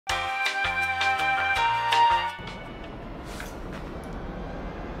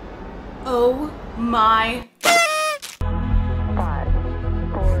Oh my. 5,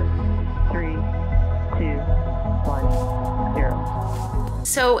 4, 3, 2, 1, 0.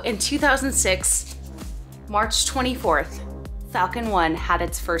 So in 2006, March 24th, Falcon 1 had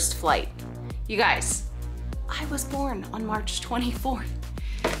its first flight. You guys, I was born on March 24th.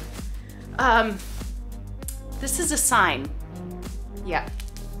 This is a sign. Yeah,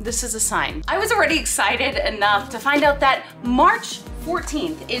 this is a sign. I was already excited enough to find out that March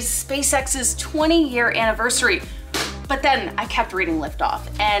 14th is SpaceX's 20-year anniversary. But then I kept reading Liftoff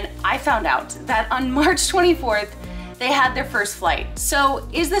and I found out that on March 24th, they had their first flight. So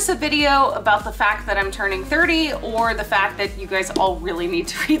is this a video about the fact that I'm turning 30 or the fact that you guys all really need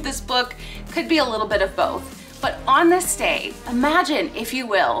to read this book? Could be a little bit of both. But on this day, imagine, if you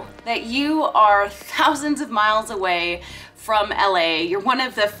will, that you are thousands of miles away from LA. You're one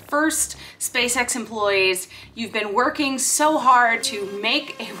of the first SpaceX employees. You've been working so hard to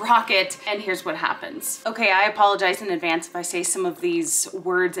make a rocket, and here's what happens. Okay, I apologize in advance if I say some of these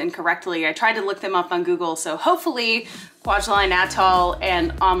words incorrectly. I tried to look them up on Google, so hopefully Kwajalein Atoll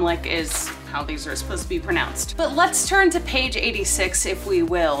and Omelik is how these are supposed to be pronounced. But let's turn to page 86, if we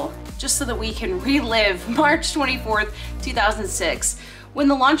will, just so that we can relive March 24th, 2006. When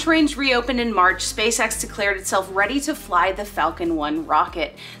the launch range reopened in March, SpaceX declared itself ready to fly the Falcon 1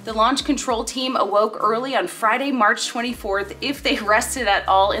 rocket. The launch control team awoke early on Friday, March 24th, if they rested at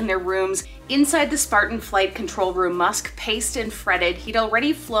all in their rooms. Inside the Spartan flight control room, Musk paced and fretted. He'd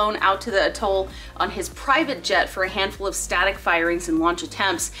already flown out to the atoll on his private jet for a handful of static firings and launch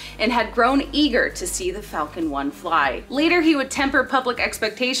attempts, and had grown eager to see the Falcon 1 fly. Later, he would temper public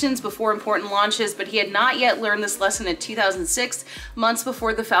expectations before important launches, but he had not yet learned this lesson in 2006. Months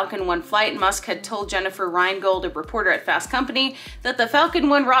before the Falcon 1 flight, Musk had told Jennifer Reingold, a reporter at Fast Company, that the Falcon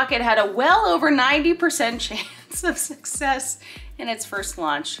 1 rocket had a well over 90% chance of success in its first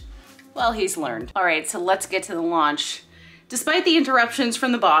launch. Well, he's learned. All right, so let's get to the launch. Despite the interruptions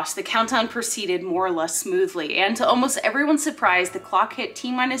from the boss, the countdown proceeded more or less smoothly, and to almost everyone's surprise, the clock hit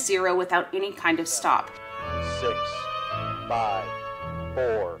T-0 without any kind of stop. 6, 5,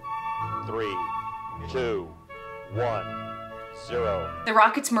 4, 3, 2, 1. 0. The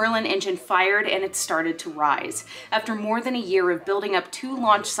rocket's Merlin engine fired and it started to rise. After more than a year of building up 2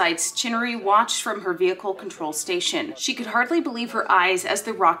 launch sites, Chinnery watched from her vehicle control station. She could hardly believe her eyes as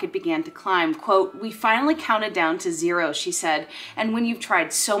the rocket began to climb. Quote, "We finally counted down to 0, she said, and when you've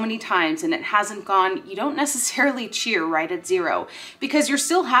tried so many times and it hasn't gone, you don't necessarily cheer right at 0, because you're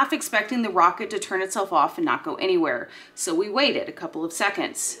still half expecting the rocket to turn itself off and not go anywhere. So we waited a couple of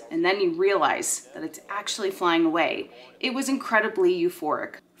seconds, and then you realize that it's actually flying away. It was incredibly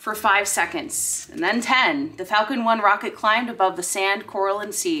euphoric. For 5 seconds, and then 10, the Falcon 1 rocket climbed above the sand, coral,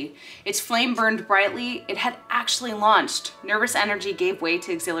 and sea. Its flame burned brightly. It had actually launched. Nervous energy gave way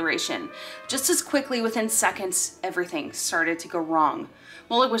to exhilaration. Just as quickly, within seconds, everything started to go wrong.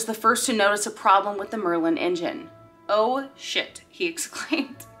 Well, it was the first to notice a problem with the Merlin engine. "Oh shit," he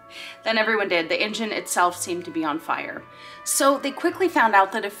exclaimed. Then everyone did. The engine itself seemed to be on fire. So they quickly found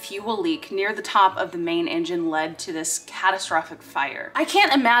out that a fuel leak near the top of the main engine led to this catastrophic fire. I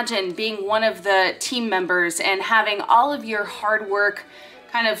can't imagine being one of the team members and having all of your hard work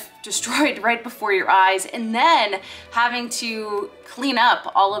kind of destroyed right before your eyes, and then having to clean up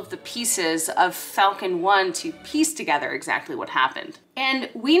all of the pieces of Falcon 1 to piece together exactly what happened. And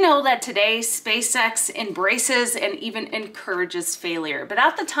we know that today SpaceX embraces and even encourages failure, but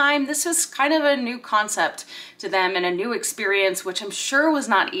at the time this was kind of a new concept to them and a new experience, which I'm sure was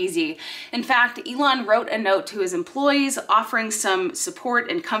not easy. In fact, Elon wrote a note to his employees offering some support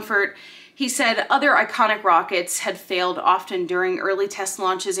and comfort. He said other iconic rockets had failed often during early test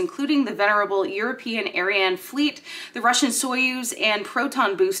launches, including the venerable European Ariane fleet, the Russian Soyuz and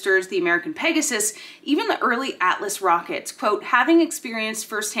Proton boosters, the American Pegasus, even the early Atlas rockets. Quote, "Having experienced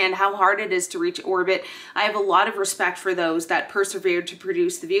firsthand how hard it is to reach orbit, I have a lot of respect for those that persevered to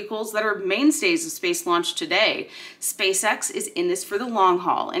produce the vehicles that are mainstays of space launch today. SpaceX is in this for the long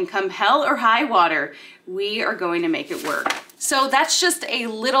haul, and come hell or high water, we are going to make it work." So that's just a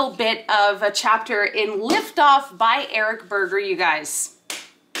little bit of a chapter in Liftoff by Berger, you guys.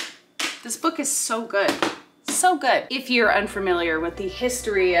 This book is so good, so good. If you're unfamiliar with the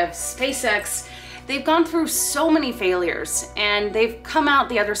history of SpaceX, they've gone through so many failures and they've come out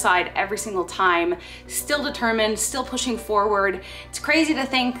the other side every single time, still determined, still pushing forward. It's crazy to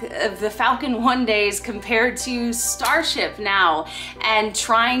think of the Falcon 1 days compared to Starship now and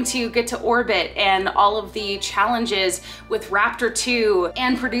trying to get to orbit and all of the challenges with Raptor 2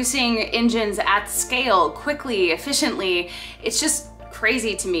 and producing engines at scale, quickly, efficiently. It's just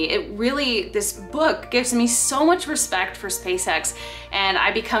crazy to me. This book gives me so much respect for SpaceX, and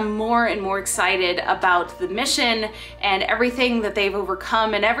I become more and more excited about the mission and everything that they've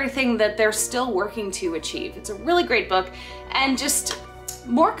overcome and everything that they're still working to achieve. It's a really great book, and just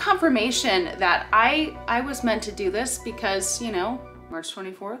more confirmation that I was meant to do this because, you know, March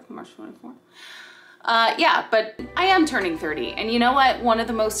 24th. Yeah, but I am turning 30, and you know what? One of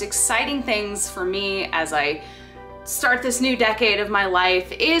the most exciting things for me as I start this new decade of my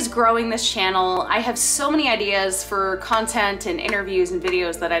life is growing this channel. I have so many ideas for content and interviews and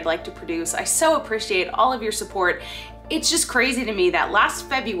videos that I'd like to produce. I so appreciate all of your support. It's just crazy to me that last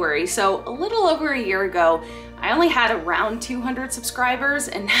February, so a little over a year ago, I only had around 200 subscribers,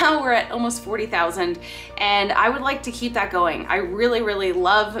 and now we're at almost 40,000, and I would like to keep that going. I really, really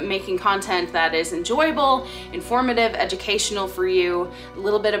love making content that is enjoyable, informative, educational for you. A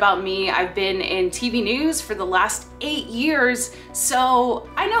little bit about me, I've been in TV news for the last 8 years, so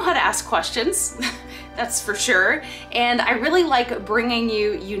I know how to ask questions. That's for sure. And I really like bringing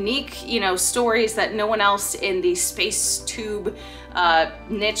you unique, you know, stories that no one else in the space tube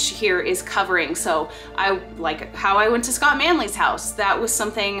niche here is covering. So I like how I went to Scott Manley's house. That was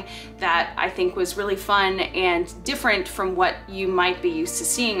something that I think was really fun and different from what you might be used to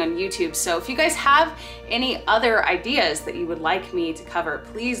seeing on YouTube. So if you guys have any other ideas that you would like me to cover,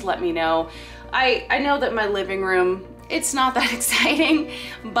 please let me know. I know that my living room, it's not that exciting,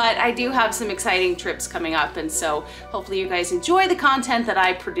 but I do have some exciting trips coming up, and so hopefully you guys enjoy the content that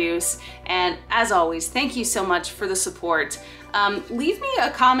I produce. And as always, thank you so much for the support. Leave me a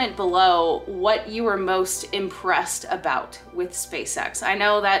comment below what you were most impressed about with SpaceX. I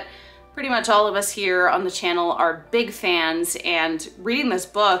know that pretty much all of us here on the channel are big fans, and reading this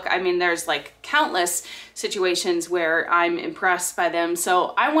book, I mean, there's like countless situations where I'm impressed by them.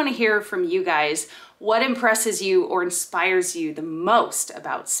 So I want to hear from you guys. What impresses you or inspires you the most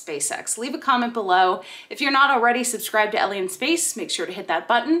about SpaceX? Leave a comment below. If you're not already subscribed to Ellie in Space, make sure to hit that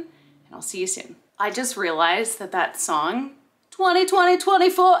button, and I'll see you soon. I just realized that song, 2020,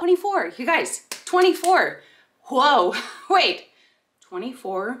 24, you guys, 24. Whoa, wait,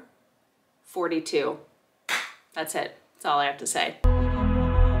 24, 42. That's it. That's all I have to say.